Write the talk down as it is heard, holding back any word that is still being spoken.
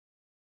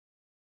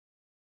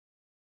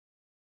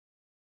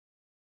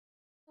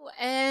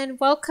And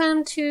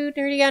welcome to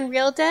Nerdy on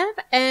Real Dev,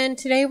 and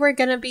today we're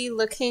going to be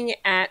looking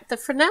at the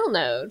Fresnel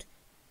node.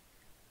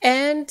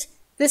 And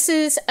this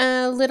is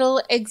a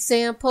little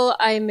example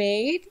I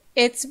made.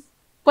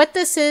 What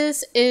this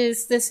is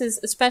this is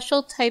a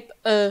special type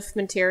of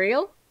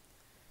material.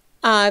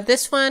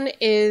 This one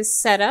is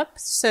set up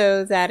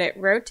so that it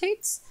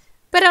rotates,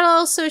 but I'll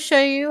also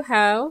show you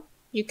how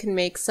you can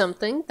make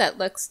something that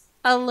looks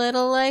a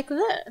little like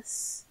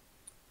this.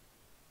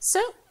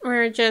 So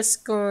we're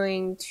just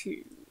going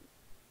to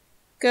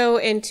go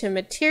into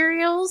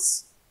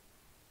materials,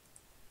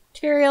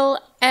 material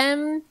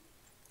M,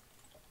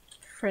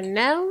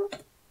 Fresnel,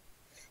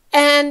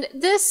 and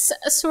this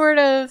sort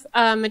of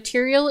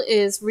material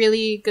is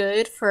really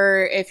good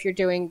for if you're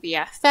doing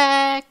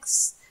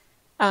VFX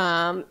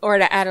or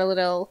to add a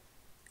little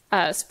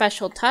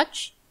special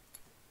touch.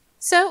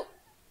 So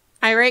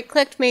I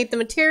right-clicked, made the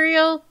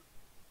material,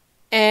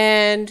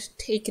 and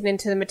take it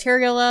into the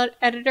material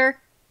editor.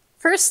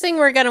 First thing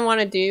we're going to want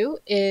to do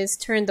is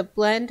turn the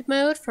blend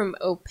mode from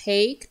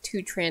opaque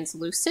to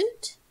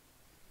translucent,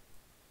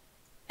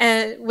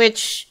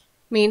 which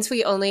means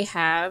we only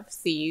have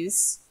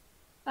these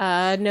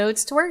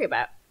nodes to worry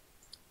about.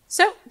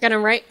 So I'm going to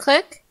right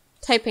click,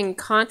 type in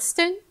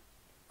constant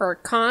or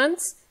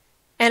cons,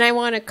 and I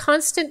want a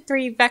constant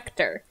 3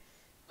 vector.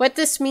 What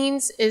this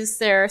means is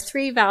there are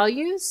 3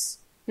 values,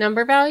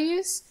 number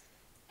values,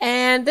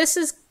 and this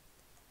is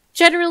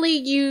generally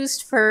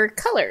used for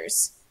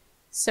colors.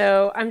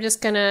 So I'm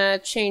just gonna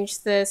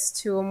change this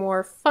to a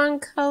more fun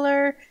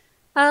color.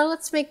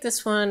 Let's make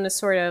this one a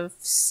sort of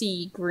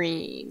sea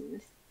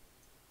green.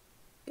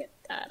 Get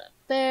that up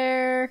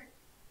there.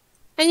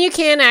 And you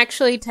can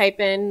actually type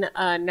in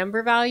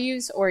number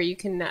values, or you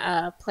can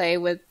play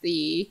with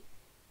the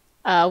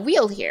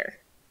wheel here.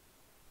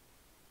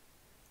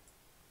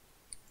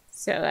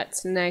 So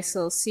that's a nice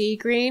little sea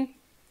green.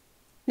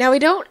 Now we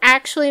don't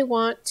actually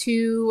want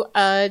to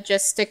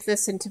just stick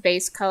this into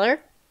base color.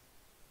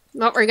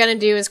 What we're going to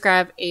do is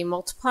grab a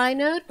multiply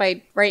node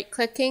by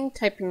right-clicking,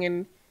 typing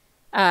in,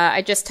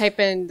 I just type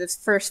in this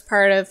first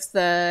part of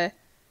the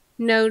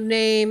node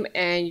name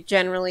and you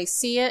generally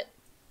see it.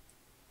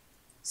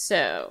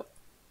 So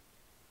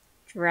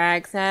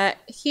drag that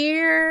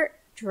here,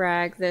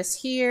 drag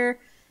this here,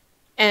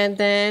 and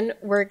then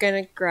we're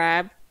going to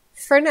grab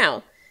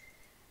Fresnel.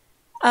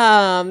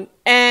 And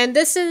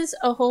this is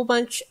a whole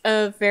bunch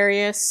of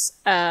various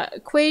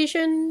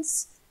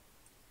equations.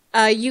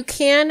 You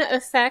can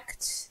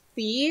affect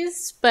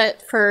these,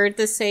 but for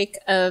the sake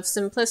of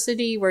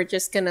simplicity, we're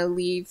just going to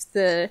leave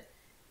the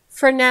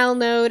Fresnel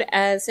node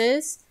as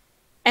is.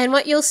 And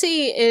what you'll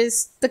see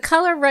is the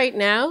color right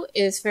now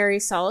is very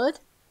solid,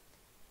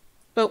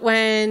 but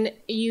when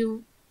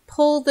you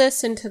pull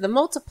this into the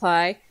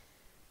multiply,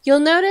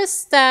 you'll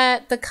notice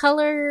that the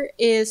color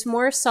is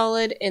more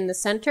solid in the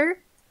center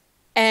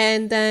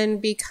and then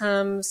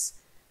becomes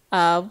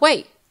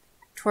white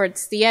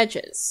towards the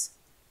edges.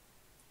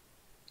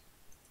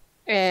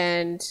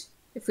 And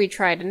if we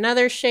tried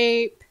another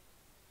shape,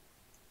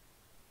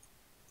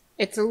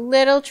 it's a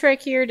little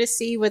trickier to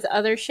see with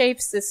other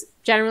shapes. This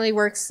generally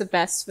works the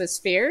best with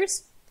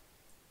spheres.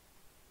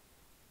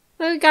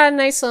 But we got a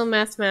nice little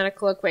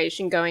mathematical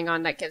equation going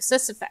on that gives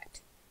this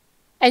effect.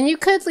 And you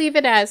could leave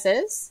it as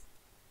is,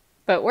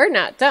 but we're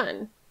not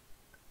done.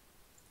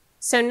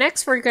 So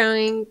next we're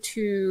going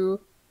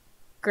to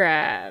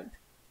grab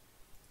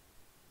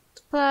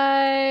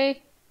multiply,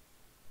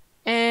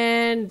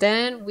 and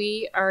then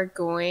we are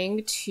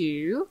going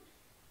to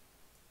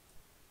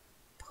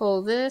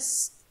pull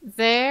this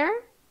there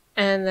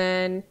and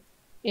then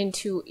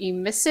into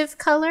emissive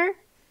color.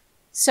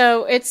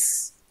 So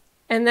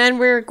and then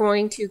we're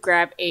going to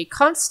grab a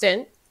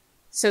constant.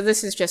 So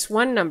this is just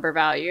one number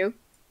value.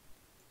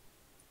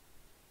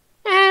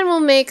 And we'll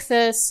make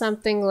this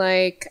something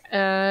like,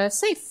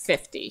 say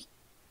 50.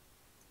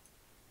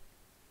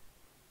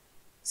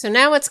 So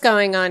now what's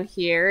going on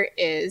here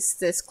is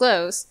this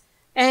glows.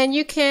 And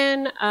you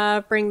can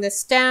bring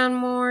this down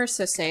more,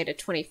 so say to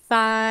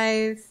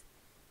 25,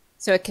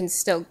 so it can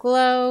still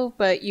glow,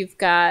 but you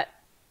got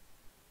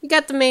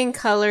the main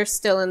color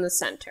still in the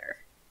center.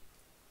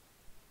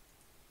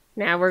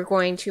 Now we're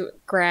going to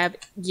grab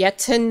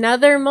yet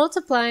another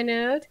multiply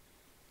node,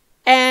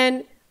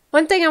 and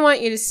one thing I want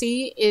you to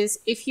see is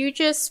if you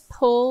just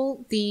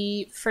pull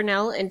the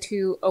Fresnel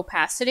into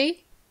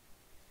opacity,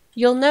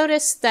 you'll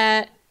notice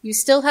that you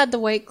still had the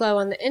white glow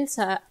on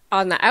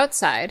the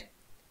outside.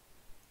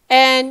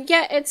 And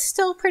yet it's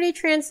still pretty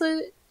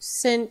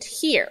translucent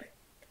here.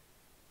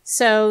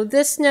 So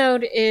this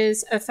node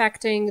is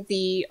affecting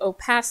the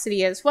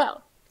opacity as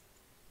well.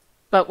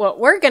 But what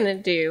we're going to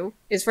do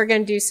is we're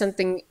going to do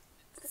something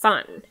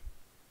fun.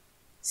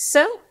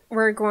 So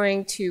we're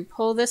going to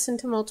pull this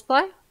into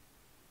multiply.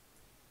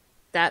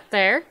 That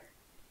there.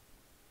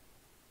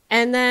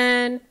 And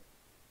then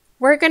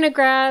we're going to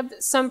grab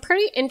some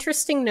pretty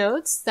interesting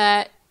nodes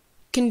that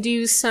can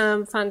do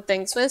some fun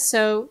things with.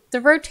 So the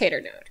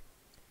rotator node.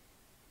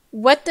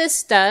 What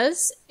this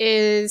does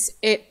is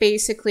it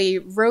basically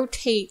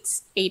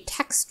rotates a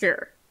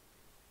texture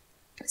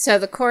So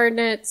the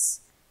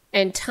coordinates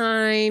and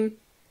time,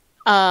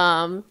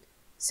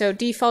 so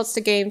defaults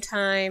to game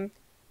time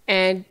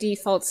and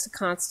defaults to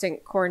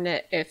constant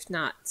coordinate if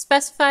not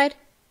specified.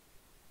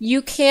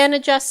 You can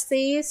adjust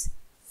these.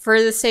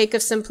 For the sake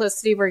of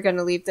simplicity, we're going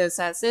to leave those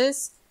as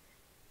is.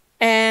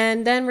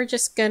 And then we're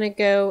just going to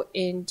go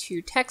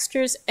into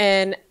textures,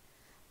 and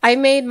I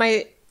made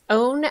my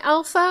own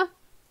alpha,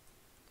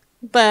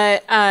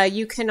 but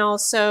you can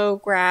also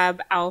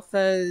grab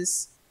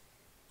alphas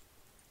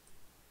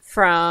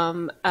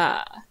from,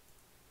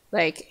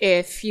 like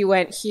if you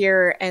went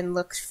here and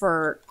looked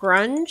for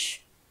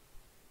grunge,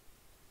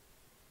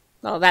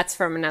 well, that's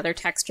from another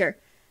texture.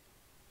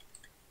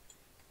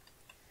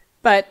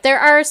 But there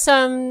are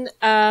some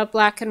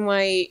black and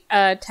white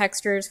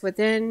textures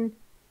within,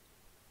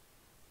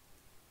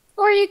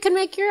 or you can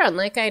make your own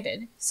like I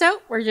did.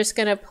 So we're just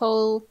going to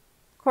pull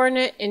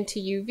coordinate into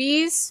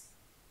UVs.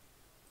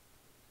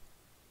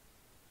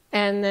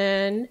 And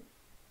then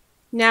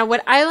now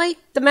what I like,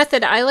 the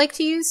method I like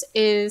to use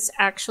is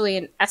actually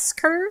an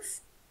S-curve.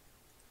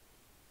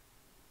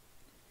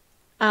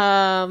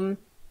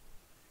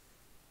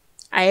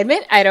 I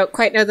admit I don't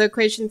quite know the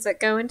equations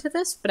that go into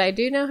this, but I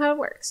do know how it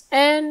works.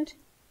 And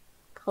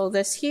pull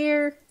this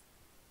here.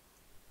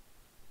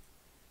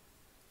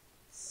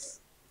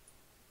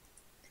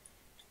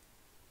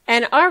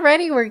 And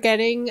already we're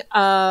getting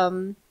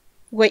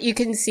what you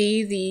can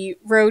see, the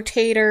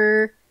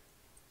rotator,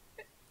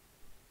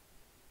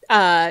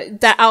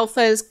 the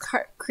alpha is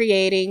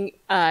creating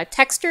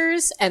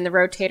textures and the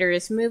rotator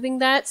is moving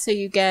that, so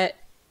you get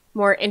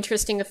more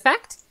interesting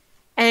effect.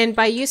 And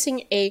by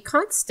using a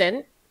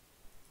constant,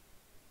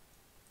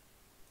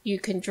 you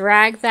can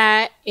drag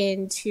that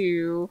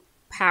into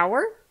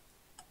power,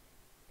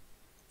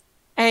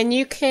 and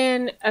you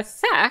can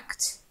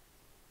affect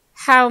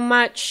how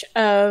much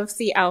of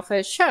the alpha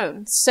is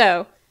shown.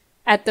 So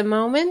at the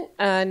moment,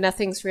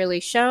 nothing's really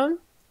shown.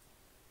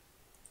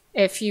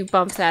 If you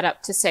bump that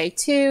up to say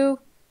 2,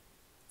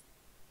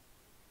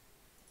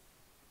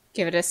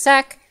 give it a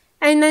sec,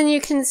 and then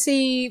you can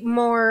see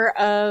more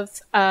of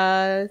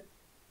the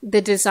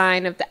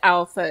design of the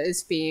alpha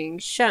is being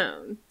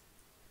shown.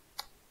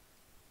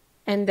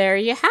 And there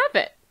you have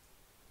it.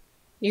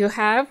 You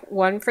have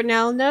one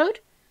Fresnel node.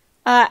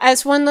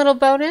 As one little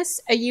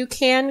bonus, you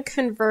can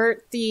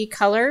convert the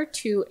color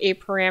to a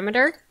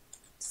parameter.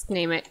 Just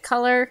name it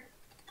color.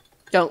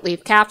 Don't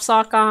leave caps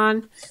lock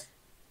on.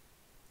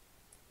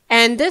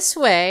 And this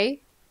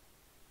way,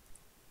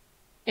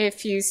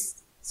 if you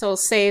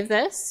save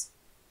this,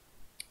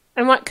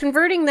 and what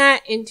converting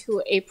that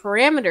into a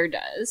parameter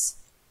does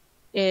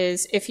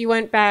is if you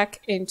went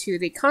back into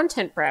the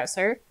content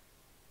browser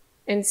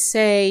and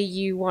say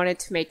you wanted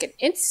to make an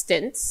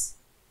instance,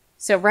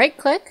 so right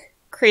click,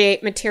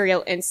 create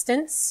material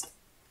instance.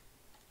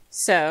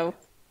 So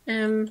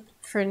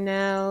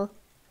Fresnel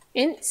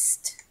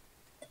inst.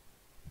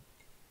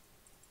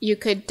 You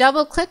could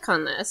double click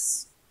on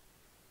this,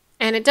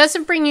 and it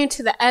doesn't bring you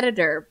to the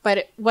editor,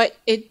 but what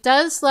it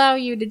does allow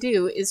you to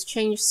do is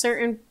change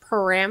certain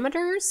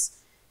parameters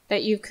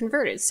that you've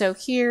converted. So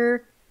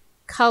here,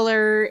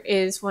 color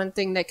is one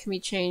thing that can be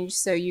changed,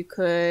 so you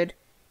could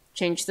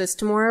change this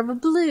to more of a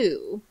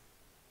blue.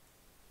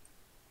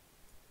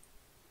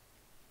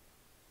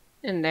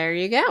 And there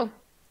you go.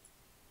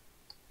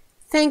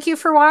 Thank you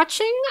for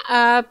watching.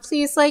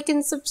 Please like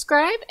and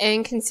subscribe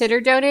and consider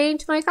donating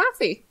to my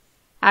coffee.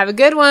 Have a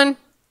good one.